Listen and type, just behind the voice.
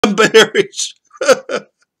berries.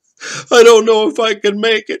 I don't know if I can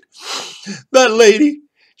make it. That lady,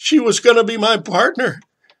 she was going to be my partner.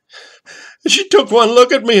 She took one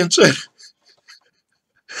look at me and said,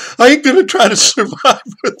 I ain't going to try to survive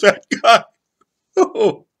with that guy.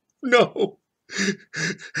 Oh, no.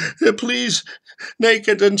 Please,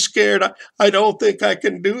 naked and scared, I don't think I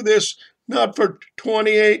can do this. Not for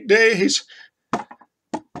 28 days.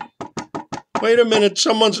 Wait a minute,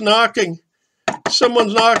 someone's knocking.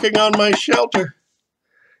 Someone's knocking on my shelter.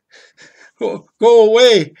 Go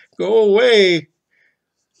away, go away.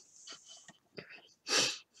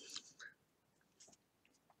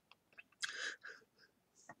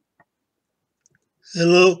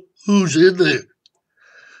 Hello, who's in there?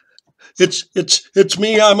 It's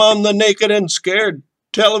me. I'm on the Naked and Scared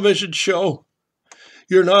television show.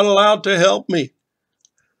 You're not allowed to help me.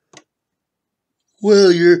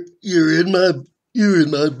 Well, you're in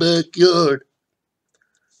my backyard.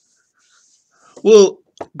 Well,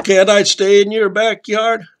 can't I stay in your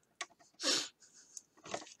backyard?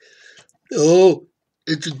 Oh,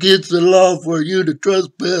 it's against the law for you to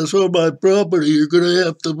trespass on my property. You're gonna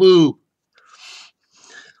have to move.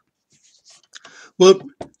 Well,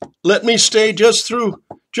 let me stay just through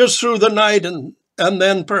the night, and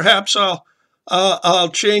then perhaps I'll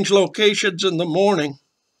change locations in the morning.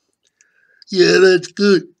 Yeah, that's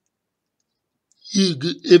good.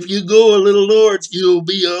 If you go a little north, you'll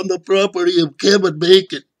be on the property of Kevin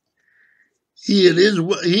Bacon. He and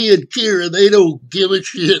Kira, they don't give a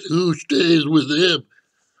shit who stays with them.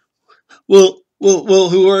 Well,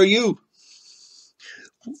 who are you?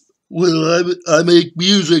 Well, I make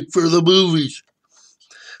music for the movies.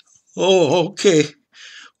 Oh, okay.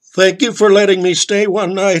 Thank you for letting me stay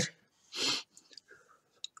one night.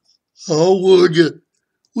 I'll warn you,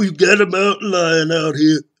 we've got a mountain lion out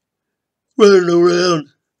here running around.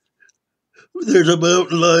 There's a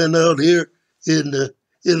mountain lion out here in the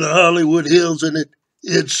Hollywood Hills, and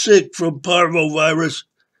it's sick from parvovirus.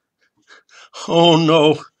 Oh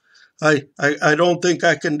no, I don't think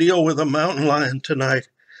I can deal with a mountain lion tonight.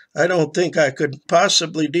 I don't think I could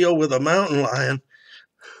possibly deal with a mountain lion.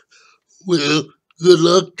 Well, good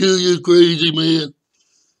luck to you, crazy man.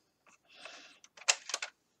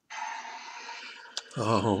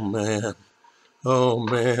 Oh man. Oh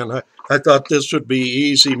man, I thought this would be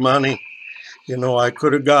easy money. You know, I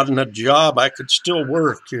could have gotten a job. I could still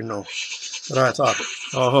work, you know. But I thought,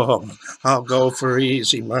 oh, I'll go for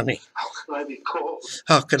easy money. How can I be cold?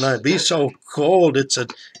 How can I be so cold?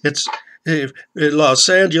 Los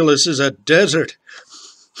Angeles is a desert.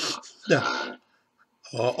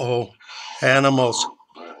 Uh-oh, animals.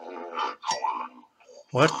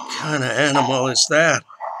 What kind of animal is that?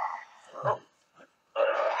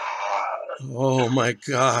 Oh my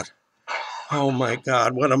God. Oh my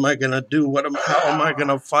God, what am I going to do? How am I going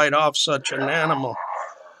to fight off such an animal?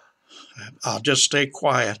 I'll just stay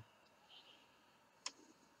quiet.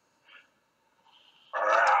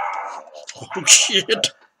 Oh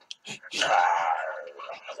shit.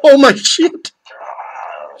 Oh my shit.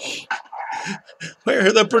 Where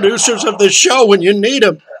are the producers of the show when you need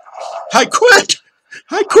them? I quit.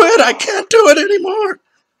 I can't do it anymore.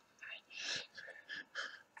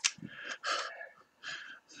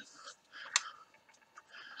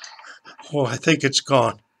 Oh, I think it's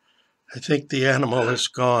gone. I think the animal is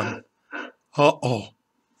gone. Uh-oh.